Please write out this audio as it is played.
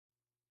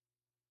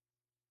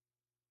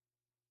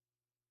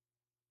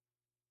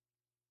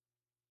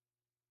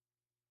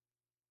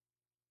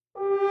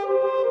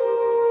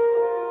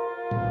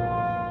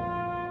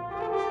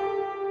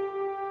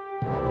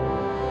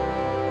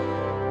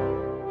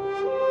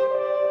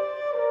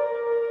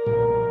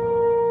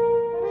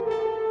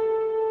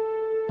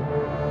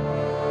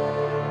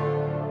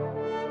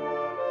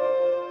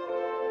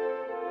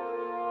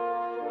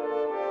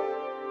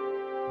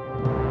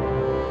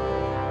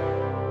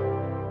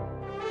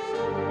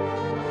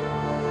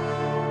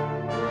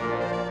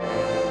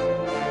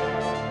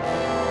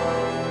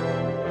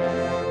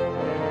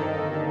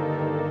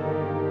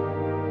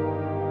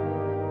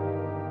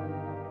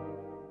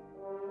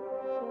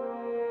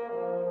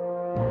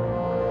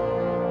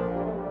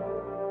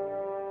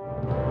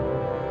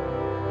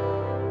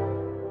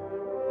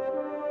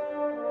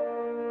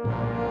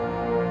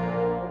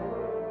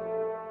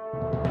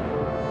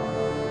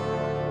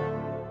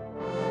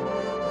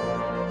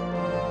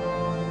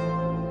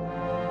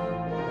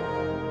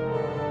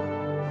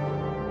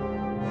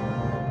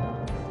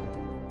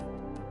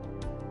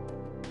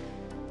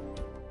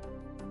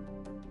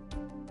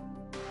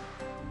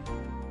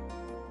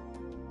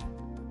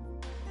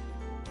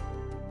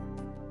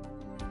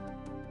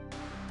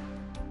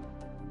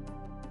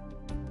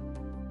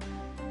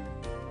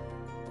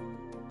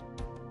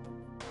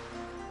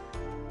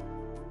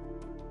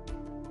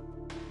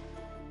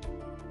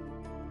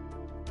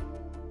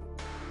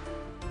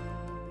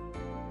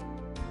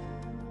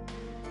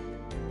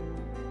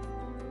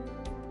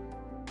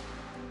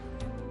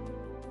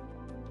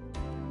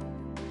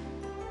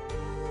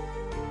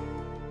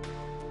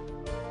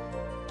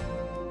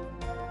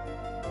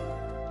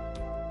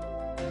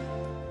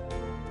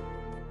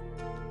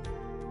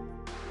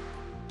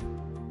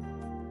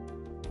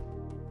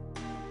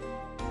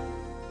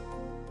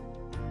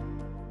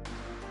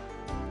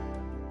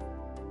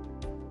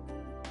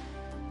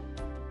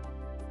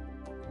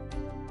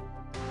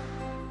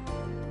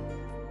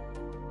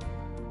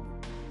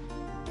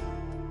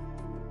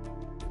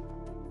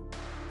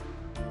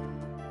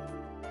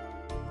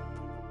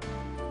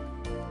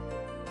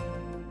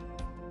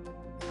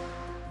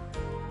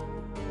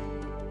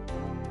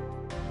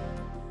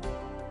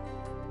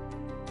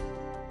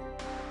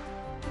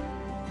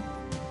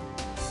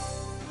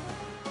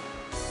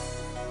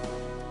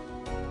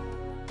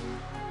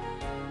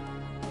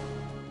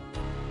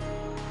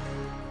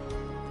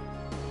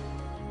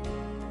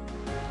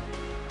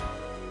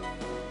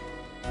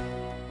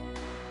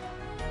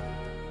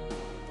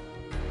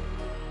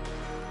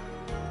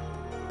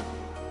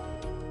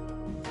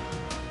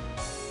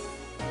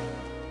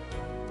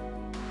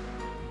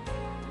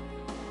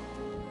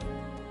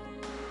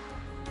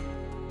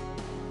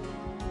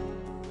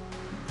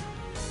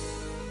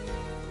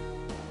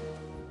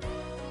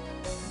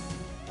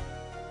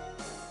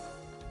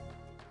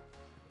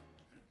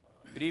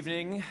Good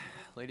evening,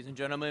 ladies and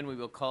gentlemen. We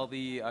will call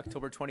the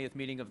October 20th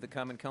meeting of the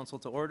Common Council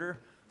to order.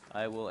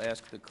 I will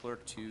ask the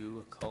clerk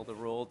to call the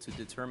roll to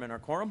determine our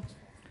quorum.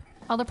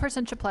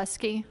 Alderperson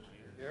Chaplesky.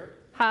 Here.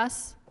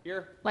 Haas.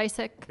 Here.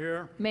 Lysick.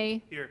 Here.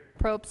 May. Here.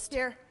 Probst.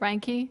 Here.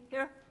 Reinke.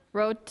 Here.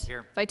 Rote.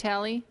 Here.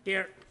 Vitale.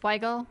 Here.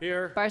 Weigel.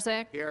 Here.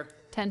 Barzak. Here.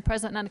 10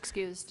 present, none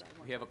excused.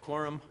 We have a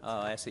quorum.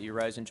 I ask that you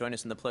rise and join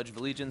us in the Pledge of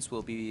Allegiance.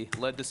 Will be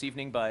led this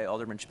evening by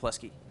Alderman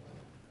Chaplesky.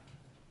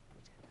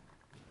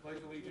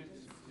 Pledge allegiance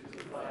to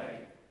the flag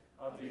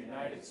of the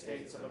United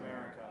States of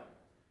America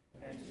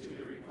and to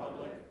the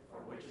republic for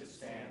which it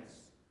stands,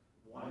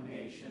 one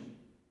nation,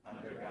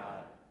 under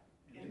God,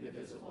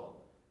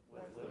 indivisible,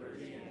 with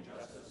liberty and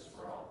justice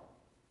for all.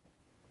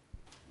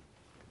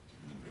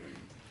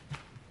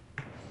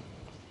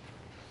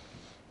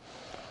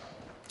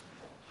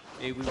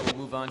 Okay, we will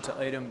move on to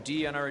item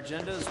D on our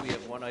agendas. We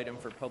have one item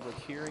for public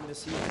hearing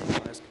this evening.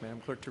 I'll ask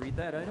Madam Clerk to read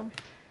that item.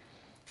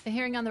 A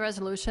hearing on the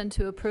resolution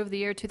to approve the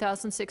year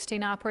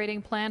 2016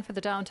 operating plan for the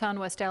Downtown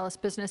West Dallas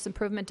Business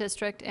Improvement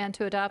District and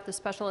to adopt the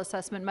special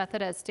assessment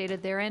method as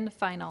stated therein,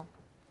 final.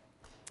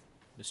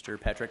 Mr.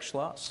 Patrick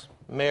Schloss.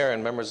 Mayor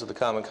and members of the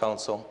Common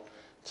Council,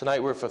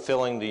 tonight we're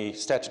fulfilling the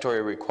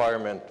statutory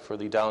requirement for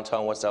the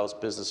Downtown West Dallas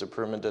Business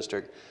Improvement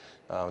District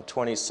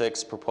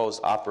 26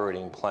 proposed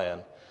operating plan.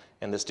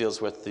 And this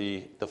deals with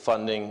the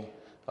funding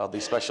of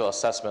the special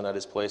assessment that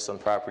is placed on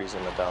properties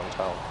in the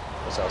Downtown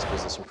West Dallas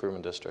Business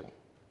Improvement District.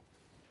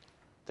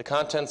 The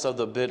contents of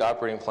the bid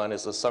operating plan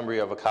is a summary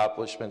of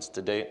accomplishments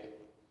to date,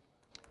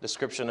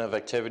 description of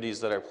activities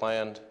that are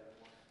planned,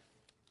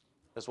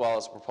 as well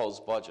as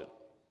proposed budget.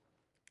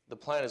 The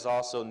plan is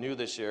also new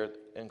this year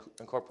and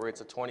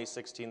incorporates a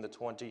 2016 to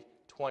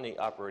 2020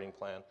 operating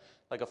plan,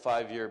 like a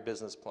 5-year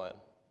business plan.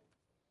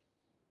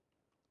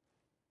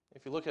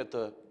 If you look at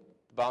the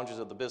boundaries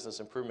of the Business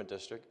Improvement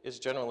District, it's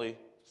generally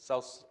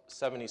South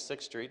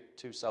 76th Street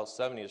to South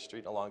 70th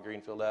Street along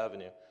Greenfield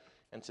Avenue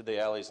and to the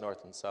alleys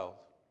north and south.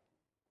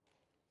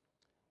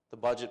 The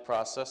budget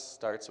process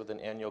starts with an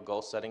annual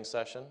goal-setting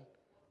session,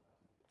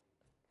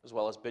 as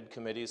well as bid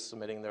committees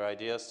submitting their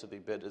ideas to the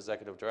bid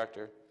executive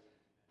director,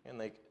 and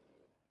they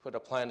put a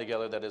plan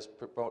together that is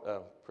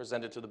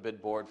presented to the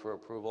bid board for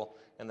approval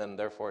and then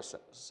therefore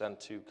sent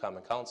to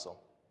Common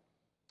Council.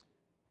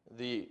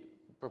 The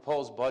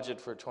proposed budget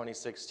for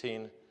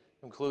 2016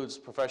 includes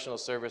professional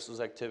services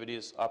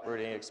activities,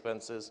 operating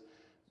expenses,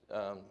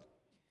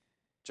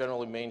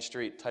 generally Main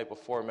Street type of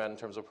format in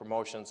terms of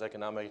promotions,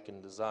 economic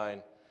and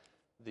design.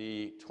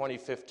 The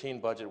 2015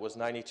 budget was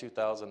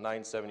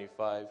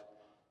 $92,975.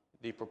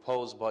 The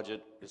proposed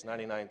budget is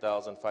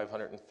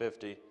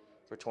 $99,550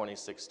 for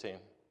 2016.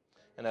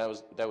 And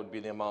that would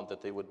be the amount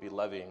that they would be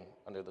levying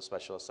under the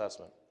special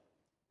assessment.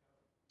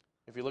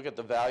 If you look at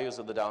the values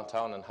of the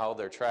downtown and how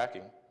they're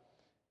tracking,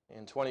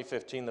 in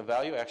 2015, the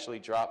value actually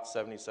dropped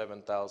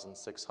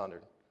 $77,600,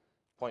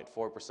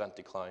 0.4%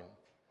 decline.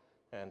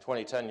 And in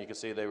 2010, you can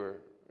see they were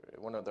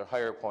one of their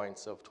higher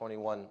points of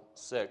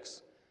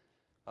 21.6,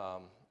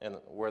 and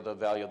where the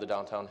value of the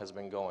downtown has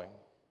been going.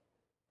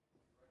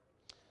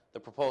 The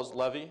proposed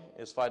levy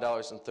is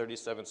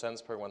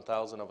 $5.37 per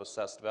 1,000 of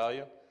assessed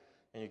value,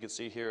 and you can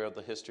see here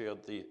the history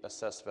of the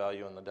assessed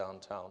value in the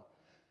downtown.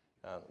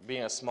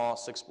 Being a small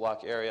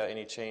 6-block area,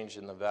 any change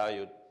in the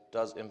value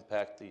does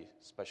impact the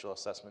special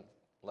assessment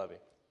levy.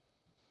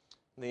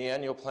 The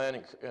annual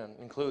plan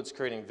includes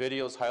creating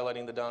videos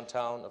highlighting the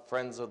downtown, a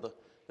Friends of the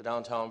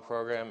Downtown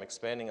program,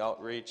 expanding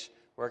outreach,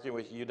 working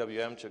with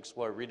UWM to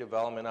explore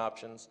redevelopment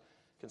options,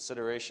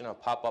 consideration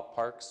of pop-up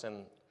parks,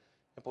 and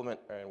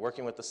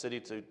working with the city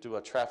to do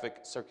a traffic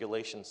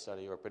circulation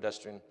study or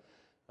pedestrian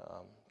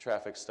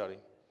traffic study.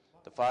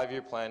 The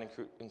 5-year plan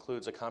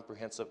includes a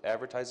comprehensive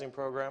advertising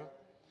program,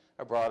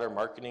 a broader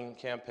marketing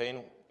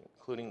campaign,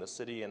 including the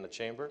city and the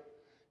chamber,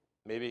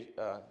 maybe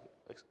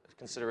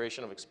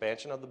consideration of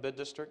expansion of the bid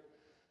district.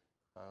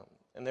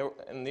 And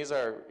these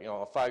are,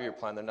 a 5-year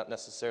plan. They're not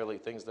necessarily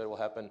things that will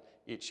happen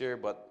each year,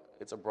 but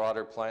it's a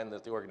broader plan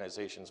that the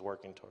organization is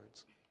working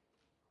towards.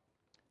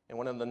 And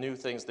one of the new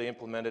things they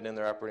implemented in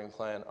their operating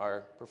plan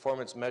are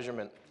performance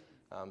measurement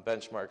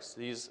benchmarks.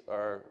 These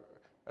are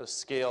a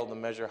scale to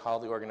measure how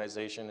the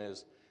organization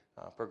is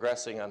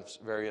progressing on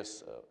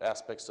various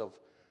aspects of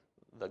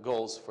the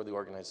goals for the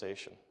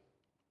organization.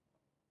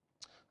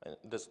 And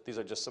these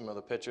are just some of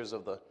the pictures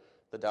of the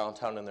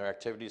downtown and their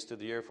activities through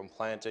the year, from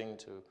planting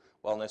to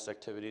wellness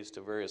activities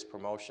to various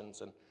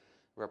promotions and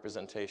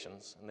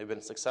representations. And they've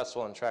been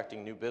successful in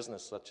attracting new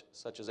business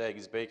such as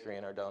Aggie's Bakery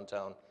in our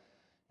downtown,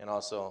 and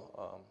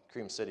also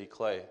Cream City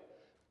Clay.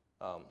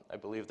 I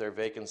believe their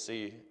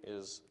vacancy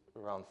is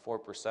around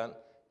 4%,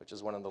 which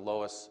is one of the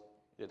lowest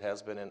it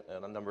has been in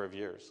a number of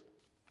years.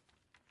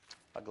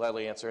 I'll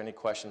gladly answer any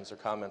questions or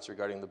comments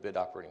regarding the bid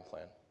operating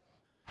plan.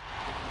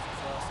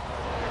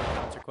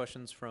 Comments or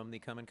questions from the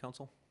Common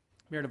Council?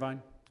 Mayor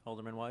Devine.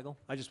 Alderman Weigel.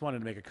 I just wanted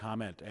to make a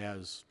comment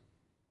as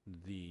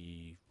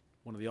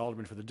one of the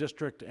aldermen for the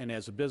district and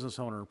as a business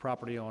owner,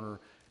 property owner,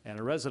 and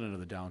a resident of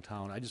the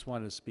downtown. I just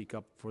wanted to speak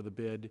up for the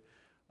bid.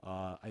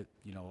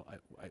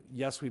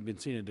 Yes, we've been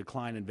seeing a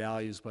decline in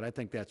values, but I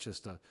think that's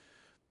just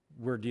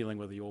we're dealing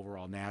with the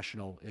overall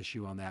national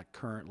issue on that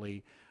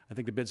currently. I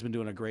think the bid's been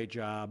doing a great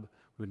job.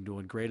 We've been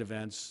doing great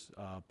events.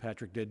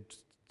 Patrick did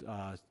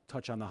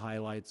touch on the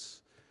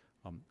highlights.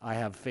 I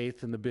have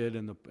faith in the bid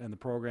and the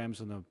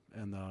programs and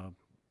the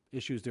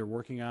issues they're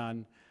working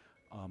on,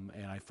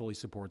 and I fully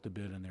support the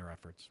bid and their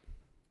efforts.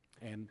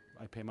 And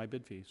I pay my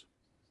bid fees.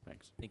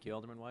 Thanks. Thank you,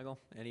 Alderman Weigel.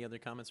 Any other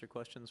comments or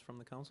questions from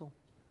the council?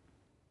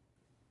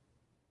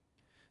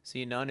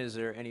 Seeing none, is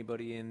there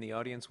anybody in the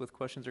audience with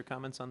questions or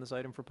comments on this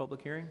item for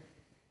public hearing?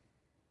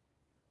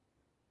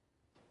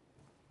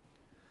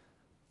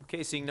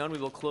 Okay, seeing none, we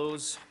will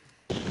close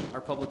our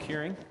public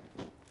hearing,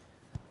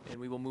 and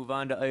we will move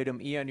on to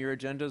item E on your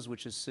agendas,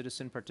 which is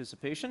citizen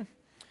participation.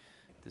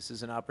 This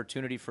is an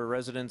opportunity for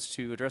residents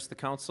to address the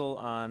council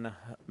on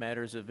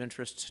matters of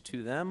interest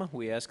to them.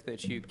 We ask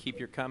that you keep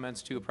your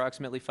comments to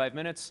approximately 5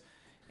 minutes,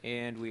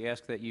 and we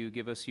ask that you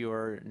give us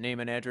your name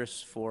and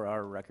address for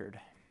our record.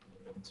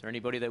 Is there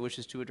anybody that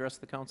wishes to address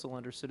the council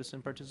under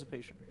citizen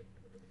participation?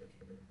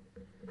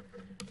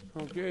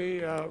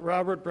 Okay,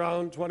 Robert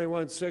Brown,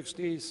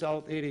 2160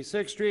 South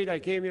 86th Street. I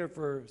came here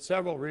for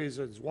several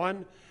reasons.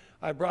 One,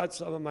 I brought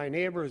some of my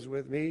neighbors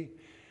with me.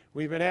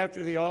 We've been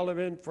after the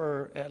alderman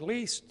for at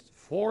least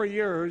 4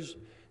 years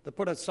to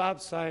put a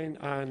stop sign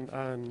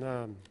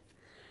on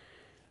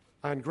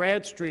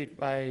Grant Street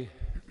by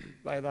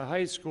the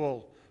high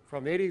school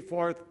from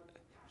 84th.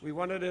 We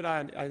wanted it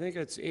on, I think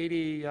it's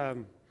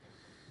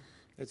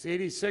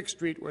 86th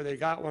Street where they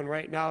got one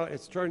right now.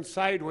 It's turned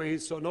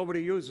sideways, so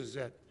nobody uses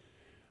it.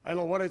 I don't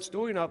know what it's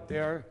doing up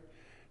there.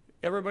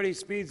 Everybody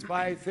speeds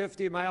by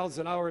 50 miles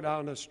an hour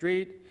down the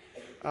street.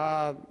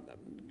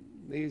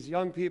 These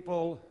young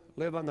people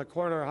live on the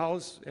corner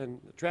house, and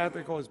the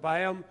traffic goes by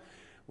them.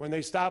 When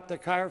they stop the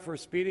car for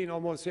speeding,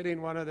 almost hitting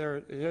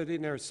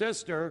their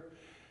sister,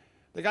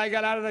 the guy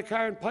got out of the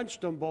car and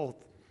punched them both.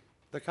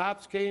 The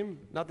cops came,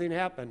 nothing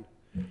happened.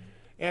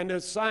 And the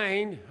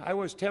sign, I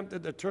was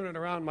tempted to turn it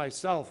around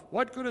myself.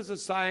 What good is a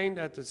sign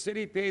that the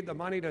city paid the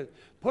money to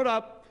put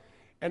up,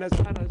 and it's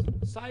on a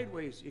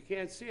sideways? You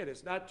can't see it.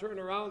 It's not turned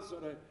around so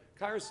the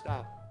cars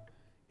stop.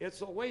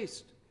 It's a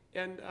waste.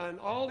 And on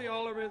all the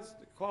aldermen's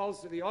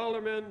calls to the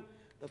aldermen,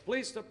 the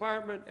police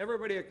department,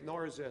 everybody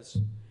ignores this.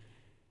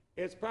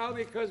 It's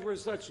probably because we're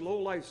such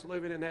lowlifes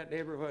living in that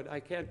neighborhood.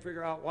 I can't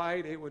figure out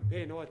why they would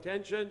pay no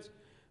attention,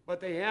 but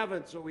they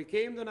haven't. So we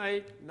came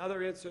tonight,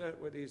 another incident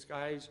with these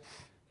guys,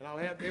 and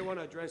they want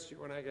to address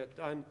you when I get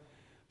done.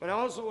 But I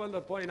also wanted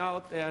to point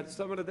out that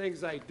some of the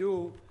things I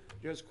do,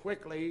 just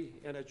quickly,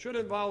 and it should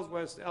involve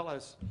West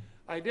Ellis.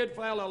 I did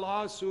file a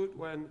lawsuit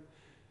when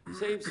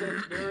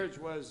same-sex marriage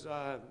was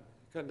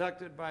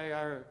conducted by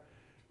our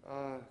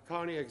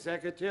county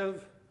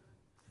executive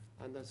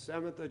on the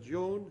 7th of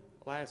June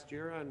last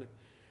year,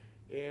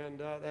 and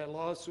that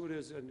lawsuit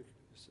is in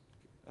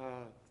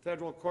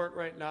federal court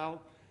right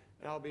now,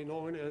 and I'll be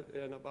knowing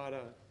in about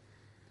a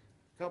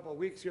couple of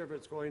weeks here if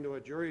it's going to a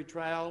jury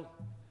trial.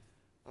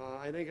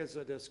 I think it's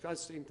a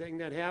disgusting thing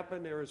that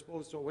happened. They were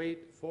supposed to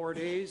wait 4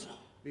 days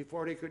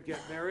before they could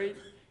get married,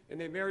 and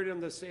they married him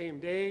the same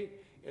day,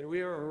 and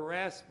we were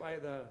harassed by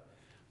the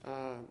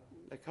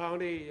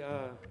county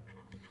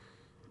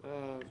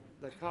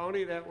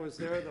that was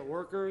there, the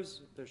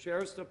workers, the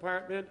sheriff's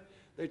department.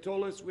 They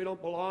told us we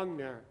don't belong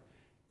there.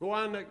 Go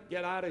on to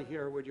get out of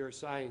here with your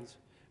signs.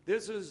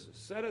 This is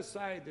set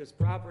aside, this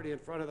property in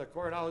front of the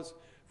courthouse,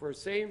 for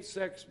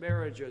same-sex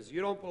marriages.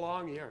 You don't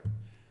belong here.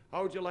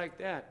 How would you like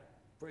that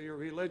for your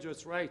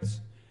religious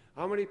rights?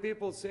 How many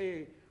people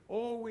say,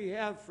 oh, we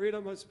have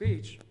freedom of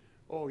speech?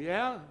 Oh,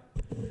 yeah?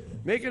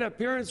 Make an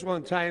appearance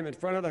one time in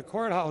front of the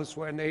courthouse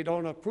when they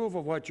don't approve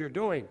of what you're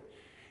doing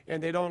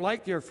and they don't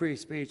like your free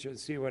speech, and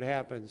see what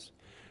happens.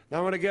 Now,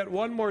 I want to get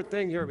one more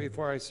thing here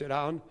before I sit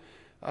down.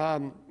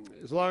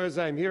 As long as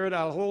I'm here,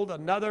 I'll hold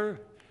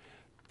another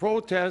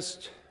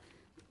protest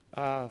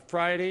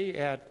Friday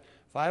at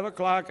 5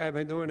 o'clock. I've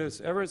been doing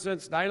this ever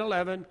since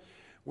 9/11.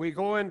 We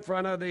go in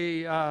front of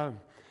the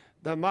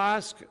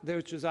mosque,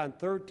 which is on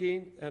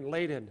 13th and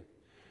Layden.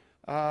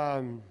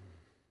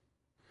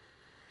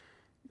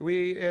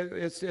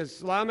 It's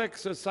Islamic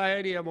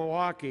Society of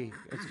Milwaukee.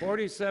 It's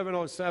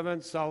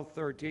 4707 South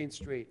 13th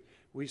Street.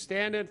 We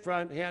stand in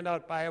front, hand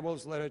out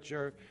Bibles,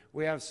 literature.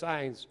 We have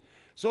signs.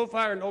 So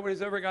far,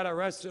 nobody's ever got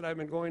arrested. I've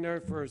been going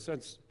there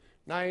since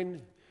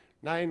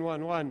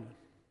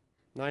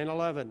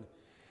 9/11.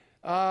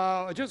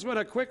 I just want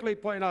to quickly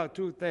point out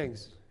two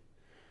things.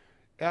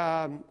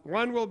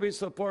 One will be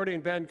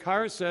supporting Ben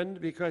Carson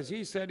because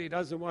he said he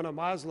doesn't want a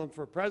Muslim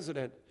for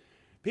president.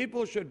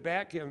 People should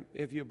back him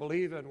if you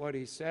believe in what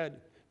he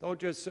said. Don't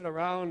just sit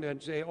around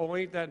and say, oh,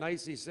 ain't that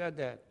nice he said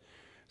that.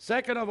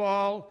 Second of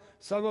all,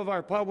 some of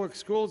our public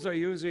schools are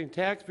using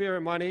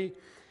taxpayer money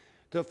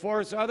to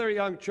force other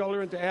young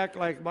children to act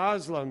like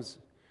Muslims.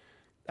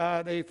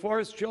 They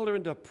force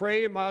children to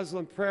pray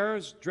Muslim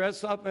prayers,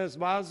 dress up as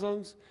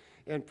Muslims,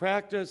 and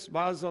practice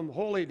Muslim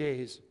holy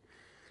days.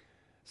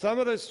 Some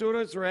of the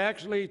students were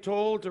actually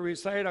told to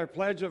recite our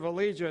Pledge of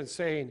Allegiance,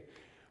 saying,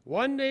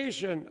 One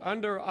nation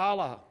under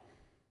Allah.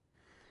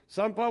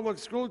 Some public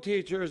school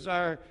teachers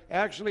are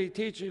actually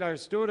teaching our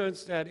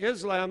students that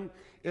Islam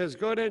is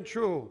good and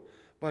true,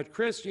 but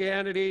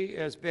Christianity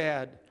is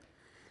bad.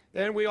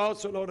 And we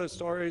also know the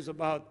stories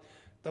about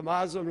the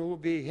Muslim who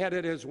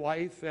beheaded his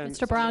wife and Mr.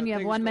 some of Brown, the you have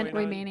things 1 minute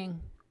going on. remaining.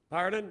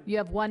 Pardon? You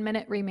have 1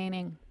 minute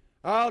remaining.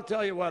 I'll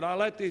tell you what, I'll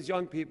let these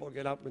young people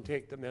get up and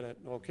take the minute,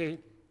 okay?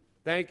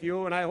 Thank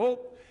you, and I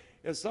hope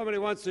if somebody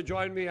wants to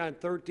join me on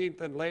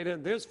 13th and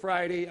Layden this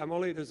Friday,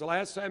 this is the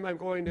last time I'm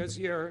going this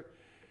year,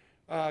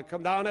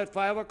 come down at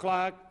 5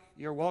 o'clock.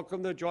 You're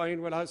welcome to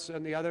join with us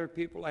and the other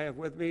people I have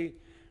with me.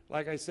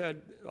 Like I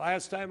said,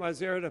 last time I was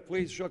there, the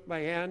police shook my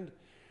hand,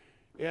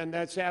 and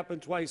that's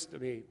happened twice to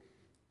me.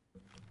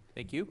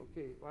 Thank you.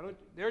 Okay,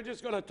 they're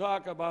just gonna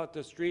talk about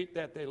the street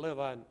that they live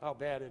on, how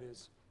bad it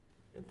is,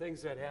 and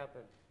things that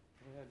happen.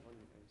 Go ahead, one of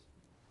you guys.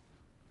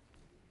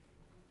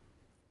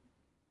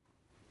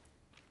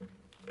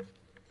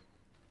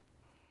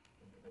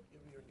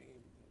 Give me your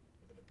name.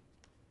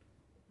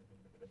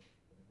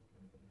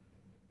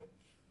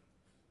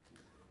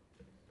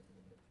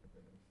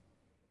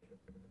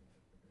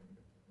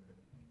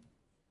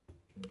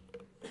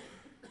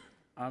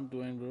 I'm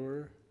Dwayne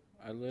Brewer.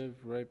 I live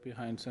right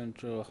behind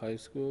Central High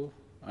School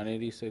on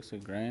 86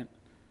 and Grant.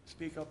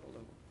 Speak up a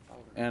little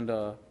louder. And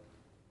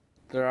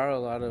there are a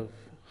lot of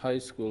high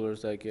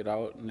schoolers that get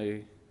out and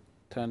they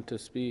tend to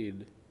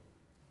speed.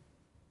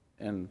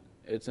 And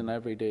it's an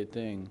everyday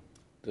thing.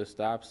 The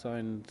stop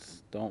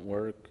signs don't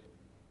work.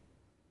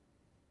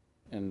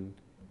 And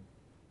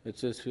it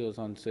just feels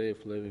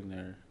unsafe living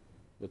there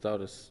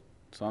without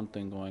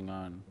something going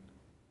on.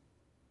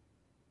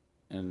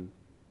 And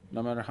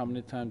no matter how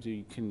many times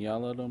you can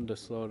yell at them to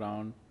slow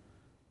down,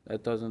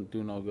 that doesn't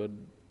do no good.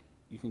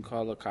 You can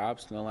call the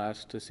cops and they'll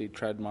ask to see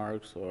tread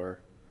marks or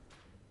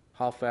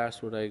how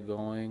fast were they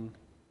going.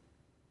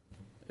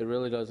 It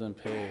really doesn't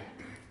pay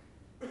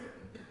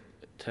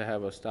to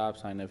have a stop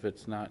sign if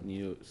it's not in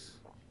use.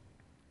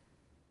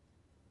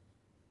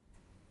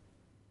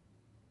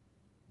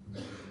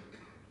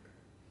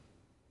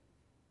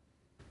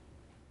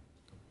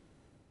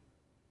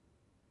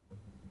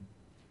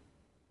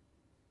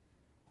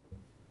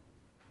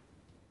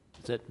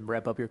 Does that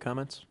wrap up your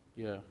comments?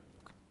 Yeah.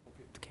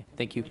 Okay,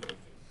 thank you.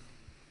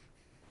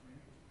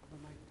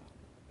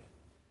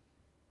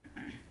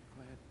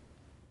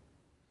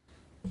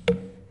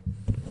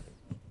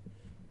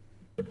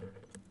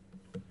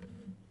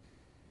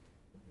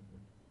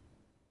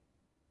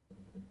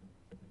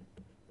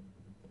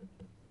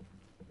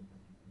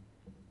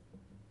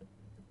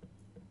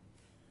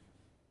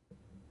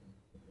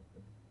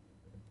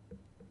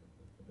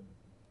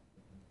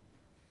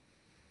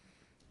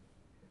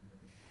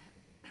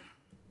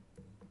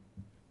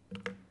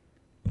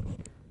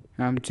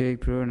 I'm Jake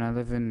Brewer and I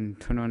live in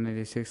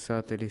 2186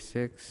 South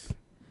 86.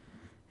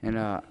 And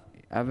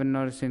I've been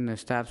noticing the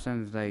stop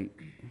signs,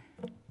 like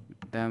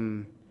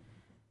them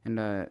in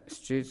the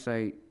streets,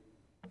 like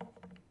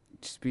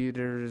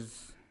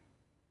speeders,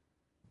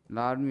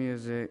 loud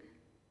music,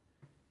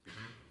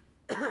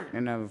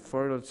 and I have a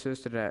 4-year-old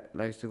sister that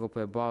likes to go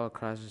play ball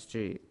across the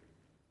street.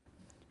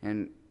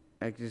 And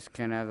I just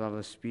can't have all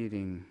the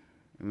speeding.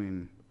 I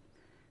mean,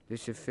 they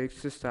should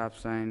fix the stop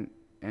sign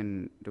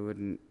and they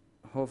wouldn't.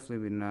 Hopefully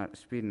we're not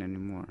speeding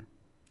anymore.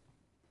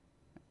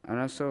 I'm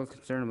not so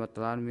concerned about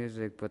the loud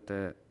music, but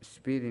the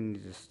speeding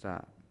needs to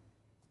stop.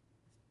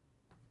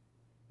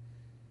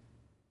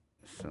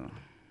 So,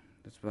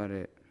 that's about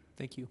it.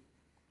 Thank you.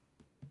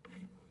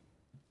 Okay,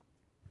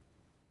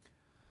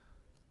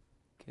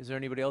 is there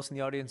anybody else in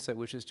the audience that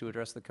wishes to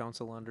address the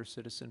council under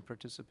citizen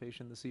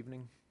participation this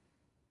evening?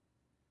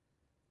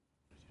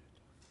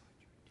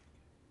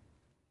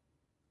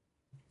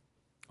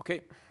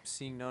 Okay,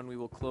 seeing none, we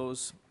will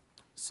close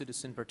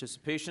citizen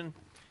participation,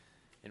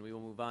 and we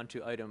will move on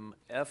to item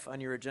F on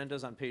your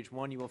agendas. On page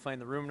 1, you will find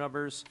the room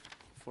numbers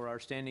for our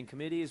standing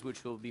committees,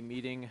 which will be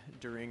meeting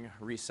during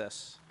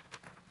recess.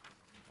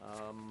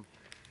 Going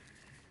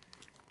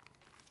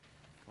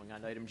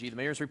on to item G, the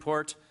mayor's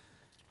report.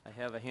 I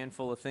have a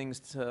handful of things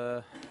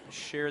to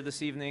share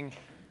this evening.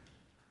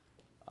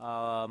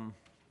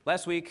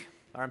 Last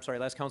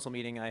council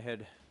meeting, I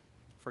had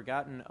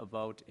forgotten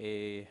about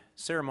a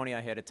ceremony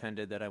I had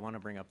attended that I want to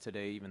bring up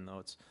today, even though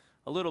it's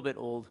a little bit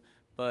old,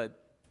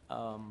 but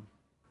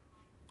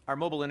our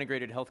mobile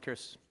integrated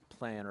healthcare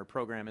plan or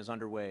program is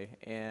underway,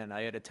 and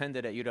I had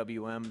attended at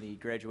UWM the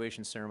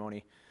graduation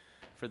ceremony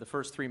for the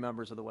first 3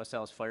 members of the West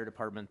Allis Fire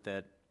Department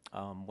that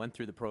went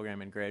through the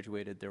program and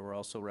graduated. There were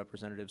also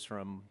representatives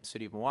from the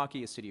City of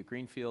Milwaukee, the City of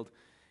Greenfield,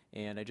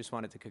 and I just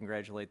wanted to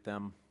congratulate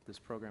them. This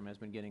program has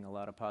been getting a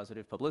lot of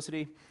positive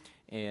publicity,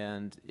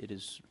 and it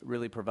is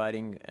really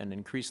providing an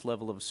increased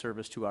level of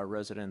service to our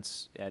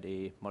residents at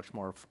a much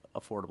more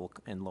affordable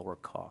and lower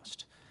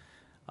cost.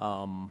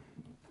 Now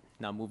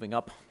moving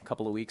up a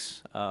couple of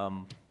weeks,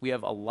 we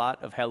have a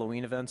lot of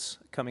Halloween events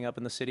coming up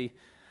in the city,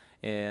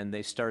 and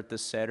they start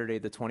this Saturday,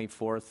 the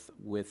 24th,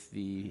 with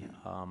the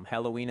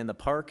Halloween in the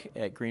Park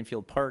at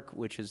Greenfield Park,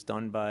 which is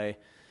done by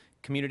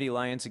Community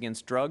Alliance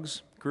Against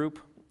Drugs group.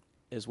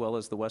 as well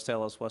as the West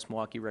Allis West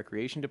Milwaukee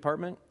Recreation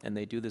Department, and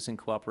they do this in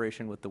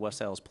cooperation with the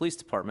West Allis Police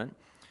Department.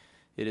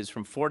 It is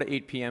from 4 to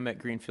 8 p.m. at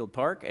Greenfield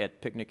Park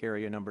at picnic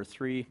area number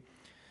 3.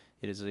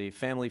 It is a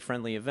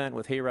family-friendly event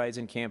with hay rides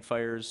and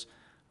campfires,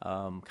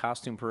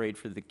 costume parade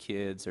for the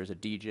kids, there's a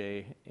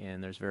DJ,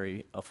 and there's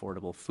very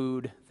affordable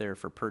food there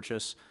for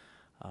purchase.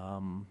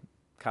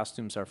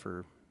 Costumes are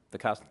for, the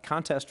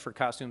contest for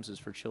costumes is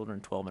for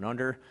children 12 and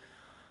under.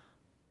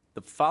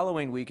 The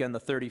following weekend,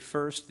 the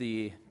 31st,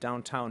 the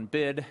Downtown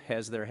Bid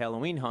has their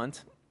Halloween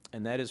hunt,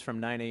 and that is from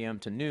 9 a.m.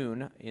 to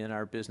noon in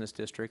our business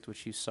district,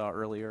 which you saw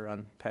earlier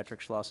on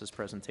Patrick Schloss's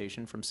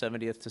presentation, from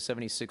 70th to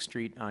 76th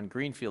Street on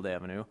Greenfield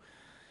Avenue.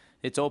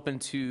 It's open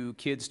to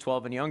kids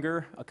 12 and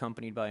younger,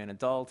 accompanied by an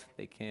adult.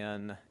 They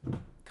can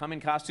come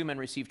in costume and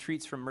receive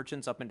treats from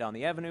merchants up and down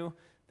the avenue.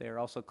 They are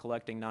also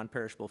collecting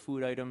non-perishable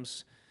food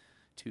items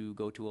to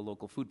go to a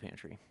local food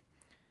pantry.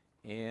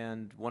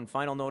 And one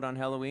final note on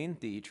Halloween,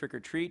 the trick or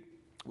treat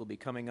will be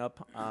coming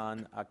up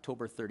on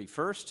October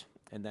 31st,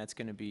 and that's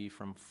going to be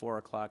from 4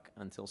 o'clock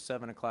until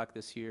 7 o'clock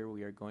this year.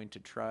 We are going to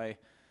try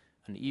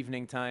an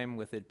evening time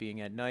with it being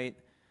at night,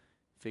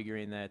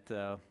 figuring that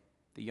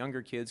the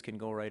younger kids can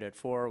go right at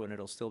 4 when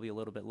it'll still be a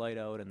little bit light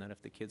out, and then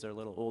if the kids are a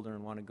little older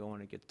and want to go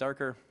when it gets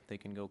darker, they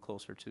can go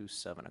closer to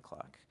 7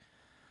 o'clock.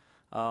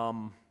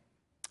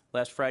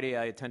 Last Friday,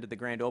 I attended the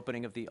grand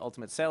opening of the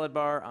Ultimate Salad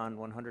Bar on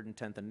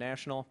 110th and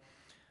National.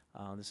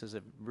 This is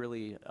a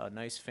really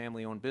nice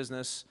family-owned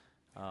business.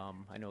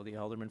 I know the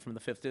aldermen from the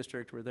 5th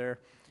District were there,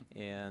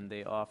 and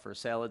they offer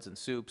salads and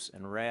soups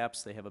and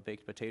wraps. They have a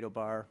baked potato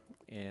bar,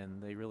 and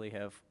they really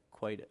have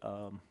quite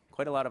a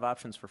lot of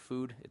options for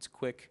food. It's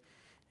quick,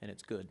 and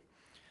it's good.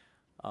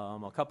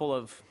 A couple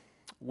of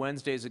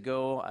Wednesdays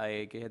ago,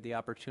 I had the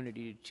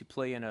opportunity to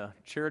play in a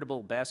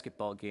charitable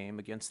basketball game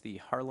against the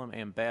Harlem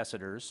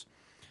Ambassadors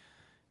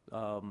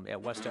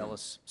at West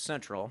Allis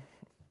Central.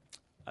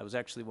 I was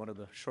actually one of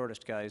the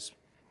shortest guys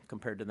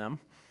compared to them.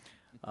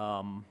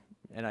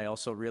 And I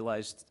also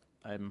realized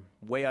I'm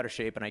way out of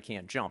shape and I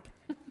can't jump.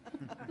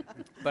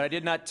 But I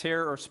did not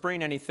tear or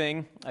sprain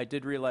anything. I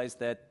did realize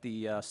that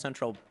the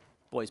Central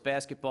boys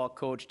basketball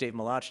coach, Dave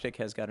Malachnik,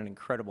 has got an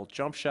incredible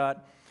jump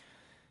shot.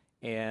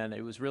 And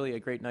it was really a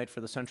great night for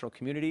the Central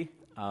community.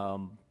 I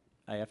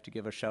have to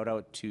give a shout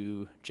out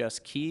to Jess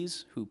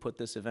Keys, who put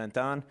this event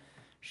on.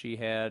 She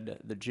had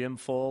the gym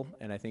full,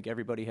 and I think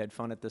everybody had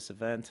fun at this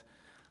event.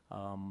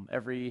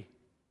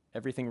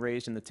 Everything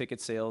raised in the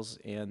ticket sales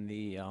and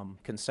the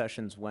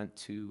concessions went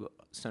to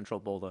Central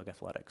Bulldog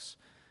Athletics.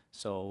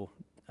 So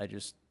I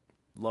just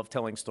love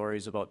telling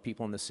stories about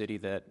people in the city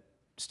that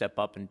step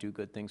up and do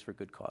good things for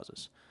good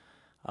causes.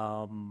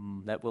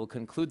 That will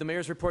conclude the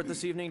mayor's report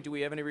this evening. Do we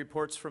have any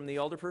reports from the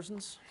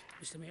alderpersons?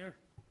 Mr. Mayor?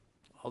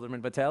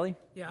 Alderman Vitale?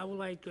 Yeah, I would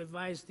like to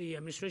advise the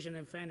Administration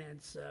and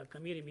Finance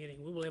Committee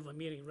meeting. We will have a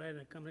meeting right in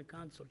the Common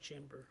Council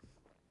chamber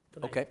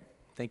tonight. Okay,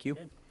 thank you.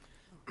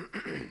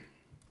 Okay.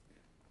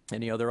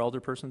 Any other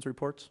alderpersons'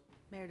 reports?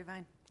 Mayor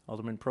Devine.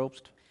 Alderman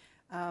Probst?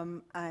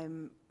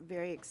 I'm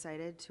very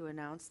excited to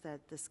announce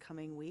that this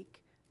coming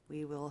week,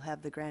 we will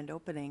have the grand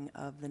opening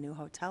of the new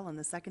hotel in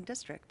the 2nd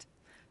District.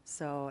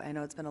 So I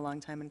know it's been a long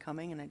time in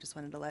coming, and I just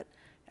wanted to let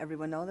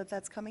everyone know that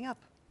that's coming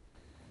up.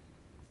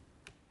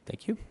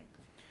 Thank you.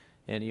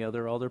 Any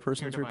other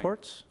alderpersons'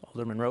 reports?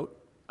 Alderman Rote?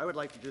 I would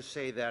like to just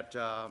say that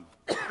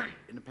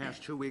in the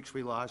past 2 weeks,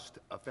 we lost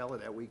a fella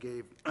that we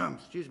gave,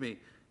 excuse me,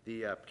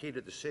 the key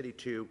to the city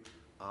to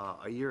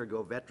a year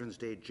ago, Veterans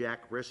Day,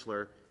 Jack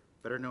Rissler,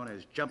 better known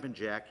as Jumpin'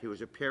 Jack. He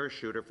was a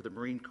parachuter for the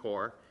Marine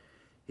Corps.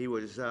 He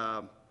was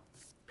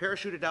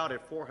parachuted out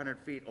at 400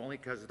 feet only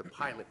because the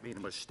pilot made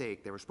a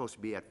mistake. They were supposed to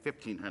be at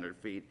 1,500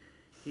 feet.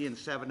 He and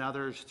 7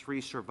 others,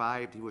 3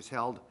 survived. He was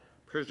held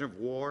prisoner of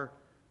war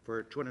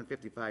for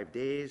 255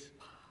 days,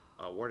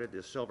 awarded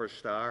the Silver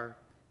Star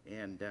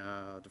and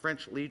the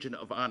French Legion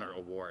of Honor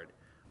Award.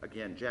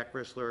 Again, Jack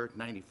Rissler,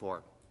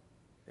 94.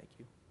 Thank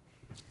you.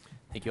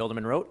 Thank you,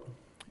 Alderman Rote.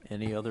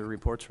 Any other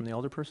reports from the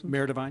alderpersons?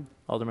 Mayor Devine?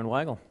 Alderman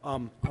Weigel? I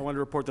want to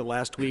report that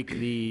last week,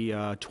 the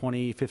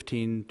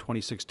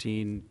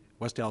 2015-2016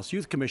 West Allis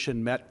Youth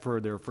Commission met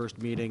for their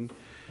first meeting,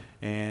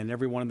 and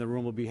everyone in the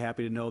room will be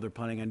happy to know they're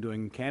planning on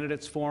doing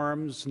candidates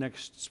forums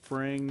next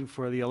spring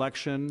for the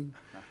election.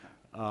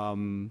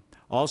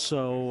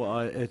 Also,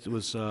 it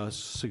was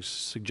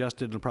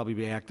suggested and will probably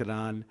be acted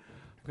on,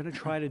 we're going to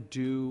try to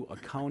do a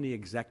county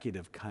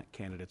executive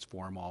candidates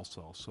forum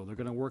also. So they're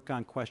going to work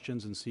on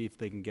questions and see if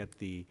they can get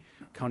the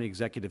county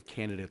executive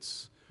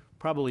candidates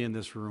probably in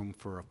this room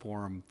for a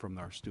forum from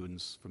our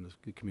students from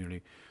the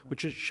community,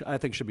 which is, I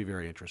think should be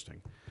very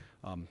interesting.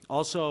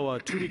 Also,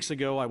 2 weeks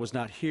ago, I was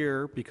not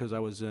here because I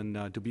was in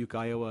Dubuque,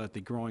 Iowa at the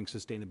Growing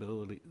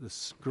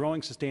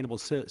Sustainable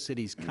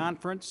Cities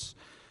Conference.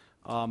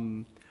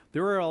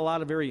 There were a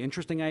lot of very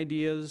interesting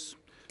ideas,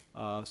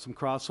 some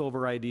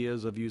crossover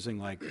ideas of using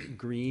like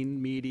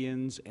green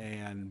medians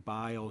and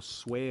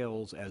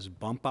bioswales as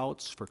bump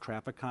outs for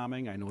traffic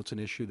calming. I know it's an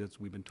issue that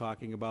we've been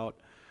talking about.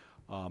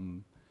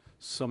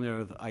 Some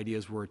of the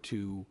ideas were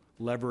to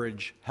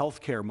leverage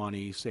healthcare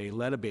money, say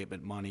lead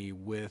abatement money,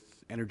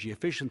 with energy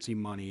efficiency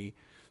money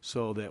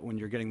so that when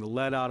you're getting the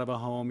lead out of a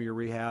home you're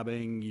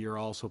rehabbing, you're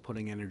also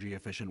putting energy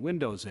efficient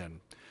windows in.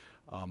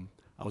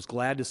 I was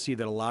glad to see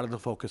that a lot of the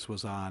focus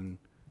was on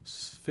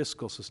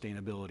fiscal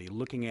sustainability,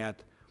 looking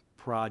at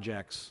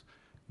projects,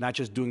 not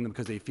just doing them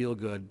because they feel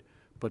good,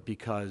 but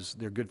because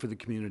they're good for the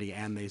community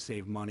and they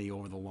save money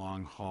over the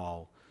long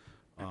haul.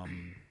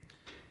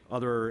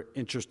 Other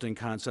interesting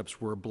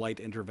concepts were blight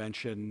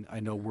intervention.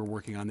 I know we're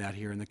working on that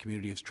here in the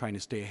community, is trying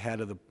to stay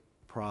ahead of the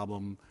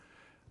problem.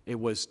 It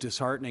was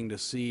disheartening to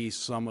see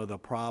some of the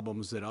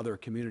problems that other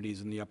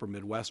communities in the upper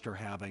Midwest are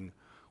having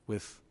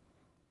with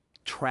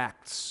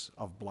tracts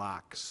of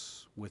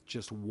blocks with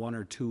just 1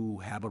 or 2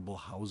 habitable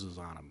houses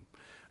on them.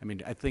 I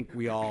mean, I think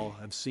we all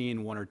have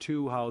seen 1 or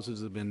 2 houses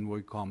that have been, what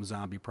we call them,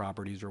 zombie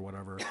properties or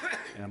whatever.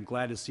 And I'm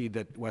glad to see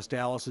that West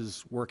Dallas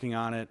is working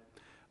on it.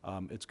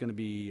 It's going to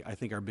be, I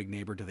think, our big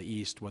neighbor to the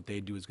east. What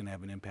they do is going to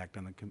have an impact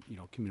on the,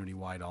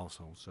 community-wide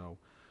also. So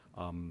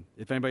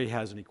if anybody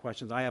has any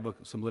questions, I have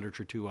some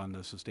literature too on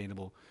the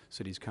Sustainable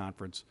Cities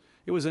Conference.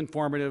 It was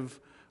informative.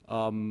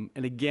 And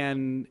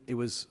again, it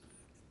was,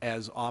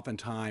 as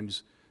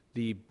oftentimes,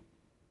 the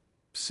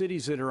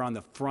cities that are on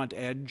the front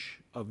edge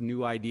of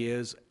new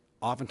ideas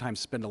oftentimes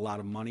spend a lot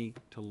of money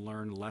to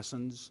learn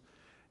lessons.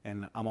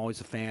 And I'm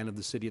always a fan of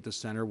the city at the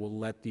center. We'll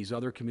let these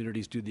other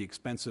communities do the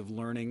expensive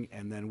learning,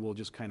 and then we'll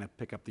just kind of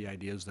pick up the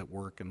ideas that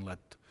work and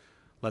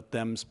let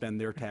them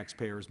spend their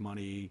taxpayers'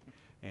 money,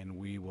 and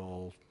we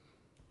will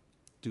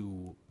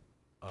do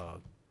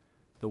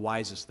the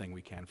wisest thing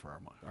we can for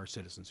our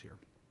citizens here.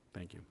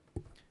 Thank you.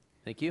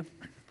 Thank you.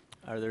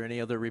 Are there any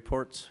other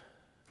reports?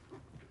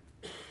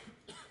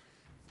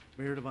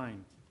 Mayor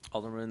Devine,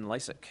 Alderman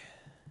Lysick.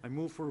 I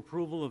move for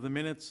approval of the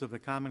minutes of the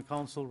Common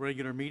Council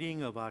regular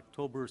meeting of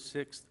October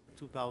 6th,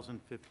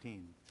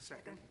 2015.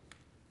 Second.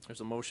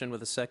 There's a motion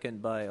with a second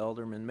by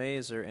Alderman May.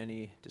 Is there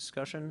any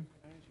discussion?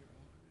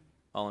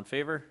 All in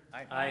favor?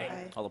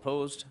 Aye. All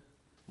opposed?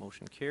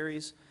 Motion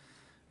carries.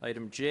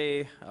 Item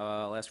J,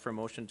 I'll ask for a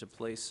motion to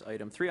place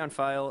item 3 on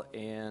file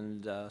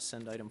and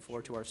send item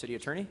 4 to our city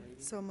attorney.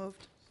 So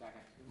moved.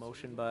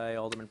 Motion by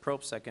Alderman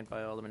Probst, second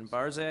by Alderman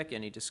Barzak.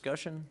 Any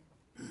discussion?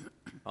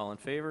 All in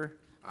favor?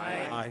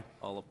 Aye.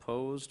 All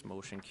opposed?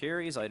 Motion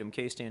carries. Item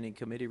K, standing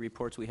committee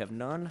reports. We have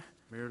none.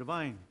 Mayor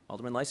Devine,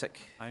 Alderman Lysick.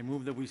 I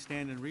move that we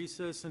stand in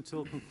recess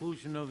until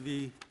conclusion of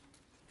the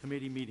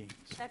committee meeting.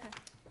 Second.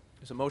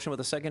 There's a motion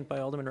with a second by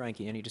Alderman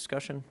Reinke. Any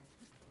discussion?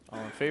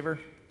 All in favor?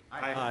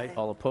 Aye.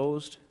 All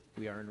opposed?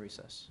 We are in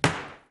recess.